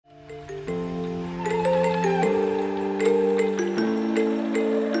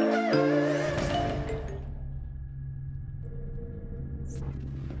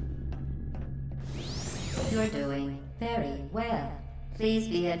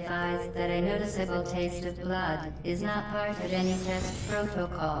advised that a noticeable taste of blood is not part of any test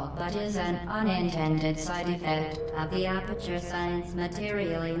protocol, but is an unintended side effect of the aperture science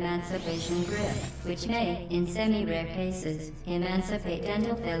material emancipation grip, which may, in semi-rare cases, emancipate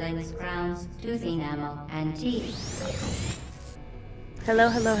dental fillings, crowns, tooth enamel, and teeth. Hello,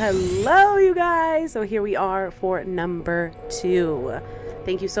 hello, hello, you guys. So here we are for number 2.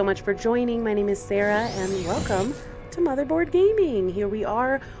 Thank you so much for joining. My name is Sarah, and welcome to Motherboard Gaming. Here we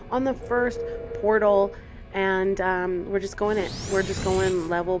are on the first portal, and we're just going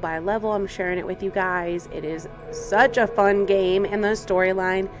level by level. I'm sharing it with you guys. It is such a fun game, and the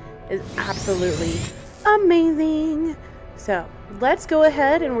storyline is absolutely amazing. So let's go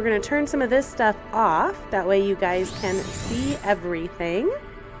ahead, and we're going to turn some of this stuff off. That way you guys can see everything.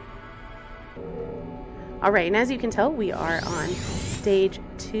 All right, and as you can tell, we are on stage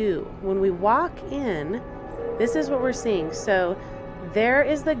 2. When we walk in, this is what we're seeing. So there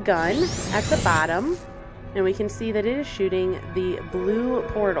is the gun at the bottom, and we can see that it is shooting the blue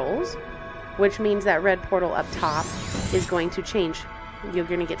portals, which means that red portal up top is going to change. You're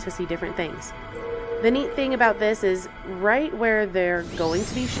going to get to see different things. The neat thing about this is right where they're going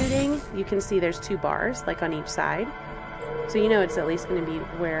to be shooting, you can see there's 2 bars, like on each side. So you know it's at least going to be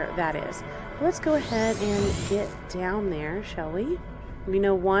where that is. Let's go ahead and get down there, shall we? We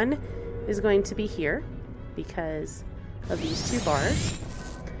know one is going to be here because of these 2 bars.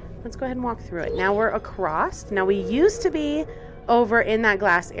 Let's go ahead and walk through it. Now we're across. Now we used to be over in that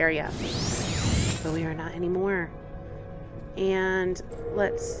glass area, but we are not anymore. And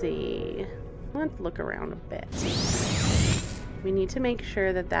let's see. Let's look around a bit. We need to make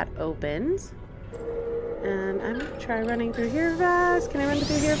sure that that opens. And I'm going to try running through here fast. Can I run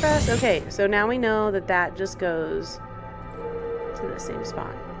through here fast? Okay, so now we know that that just goes to the same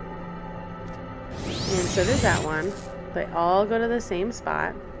spot. And so does that one. They all go to the same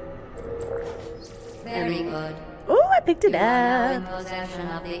spot. Very good. Oh, I picked it You are now up. in possession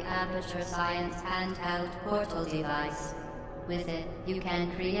of the Aperture Science handheld portal device. With it, you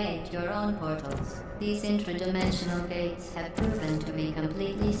can create your own portals. These intradimensional gates have proven to be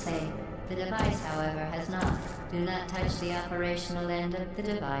completely safe. The device, however, has not. Do not touch the operational end of the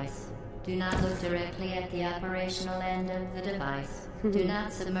device. Do not look directly at the operational end of the device. Do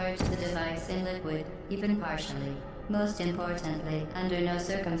not submerge the device in liquid, even partially. Most importantly, under no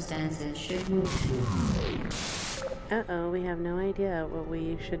circumstances should you... Uh-oh, we have no idea what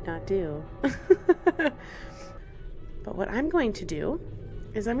we should not do. But what I'm going to do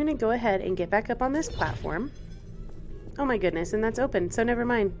is I'm going to go ahead and get back up on this platform. Oh my goodness, and that's open, so never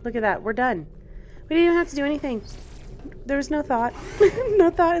mind. Look at that, we're done. We didn't even have to do anything. There was no thought. No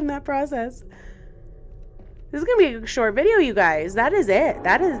thought in that process. This is going to be a short video, you guys. That is it.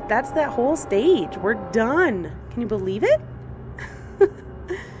 That's that whole stage. We're done. Can you believe it?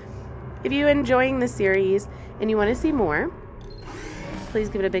 If you're enjoying this series and you want to see more, please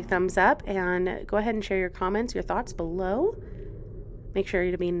give it a big thumbs up and go ahead and share your comments, your thoughts below. Make sure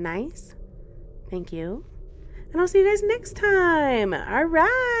to be nice. Thank you. And I'll see you guys next time. All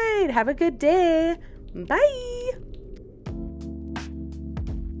right. Have a good day. Bye.